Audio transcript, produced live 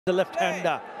The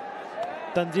left-hander,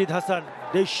 Tanzid Hasan,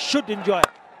 they should enjoy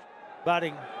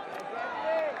batting.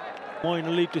 More in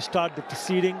the lead to start the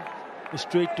proceeding,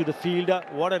 straight to the fielder.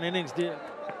 What an innings there.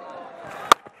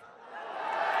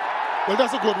 Well,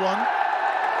 that's a good one.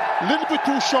 Little bit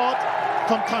too short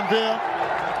from Tanzid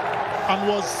and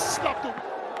was slapped up.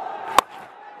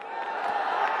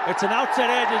 It's an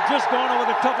outside edge, it's just gone over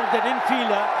the top of that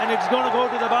infielder and it's going to go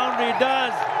to the boundary. It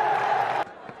does.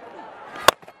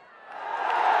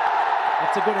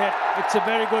 It's a good hit. It's a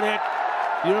very good hit.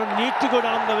 You don't need to go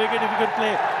down the wicket if you can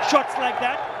play shots like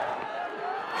that.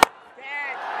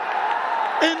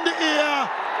 In the air,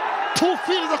 two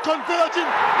fields are converging.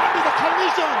 There's a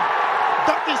collision.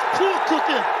 That is poor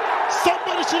cricket.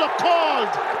 Somebody should have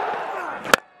called.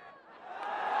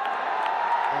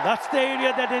 That's the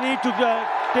area that they need to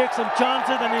take some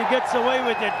chances, and he gets away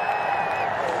with it.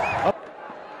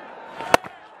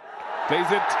 Plays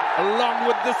it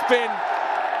along with the spin.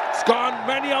 It's gone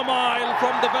many a mile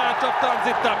from the bat of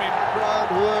Tanzid Tamim.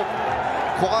 Crowd who were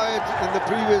quiet in the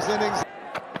previous innings.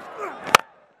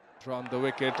 Round the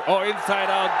wicket. Oh,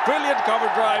 inside out. Brilliant cover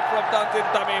drive from Tanzid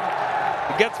Tamim.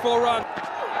 He gets 4 runs.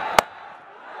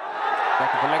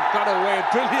 Back of the leg cut away.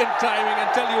 Brilliant timing.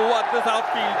 And tell you what, this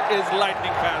outfield is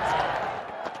lightning fast.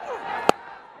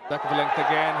 Back of the length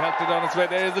again. Helped it on its way.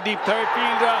 There is a deep third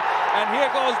fielder. And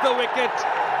here goes the wicket.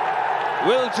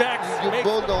 Will Jacks. You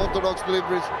bowl the orthodox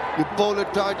deliveries, you bowl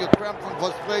it tight, you cramp from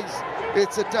first place.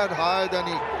 It's a tad higher than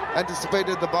he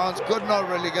anticipated the bounce. Could not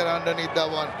really get underneath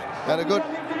that one. And a good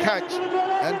catch.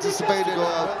 Anticipated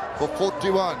for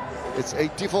 41. It's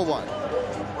 80 for 1.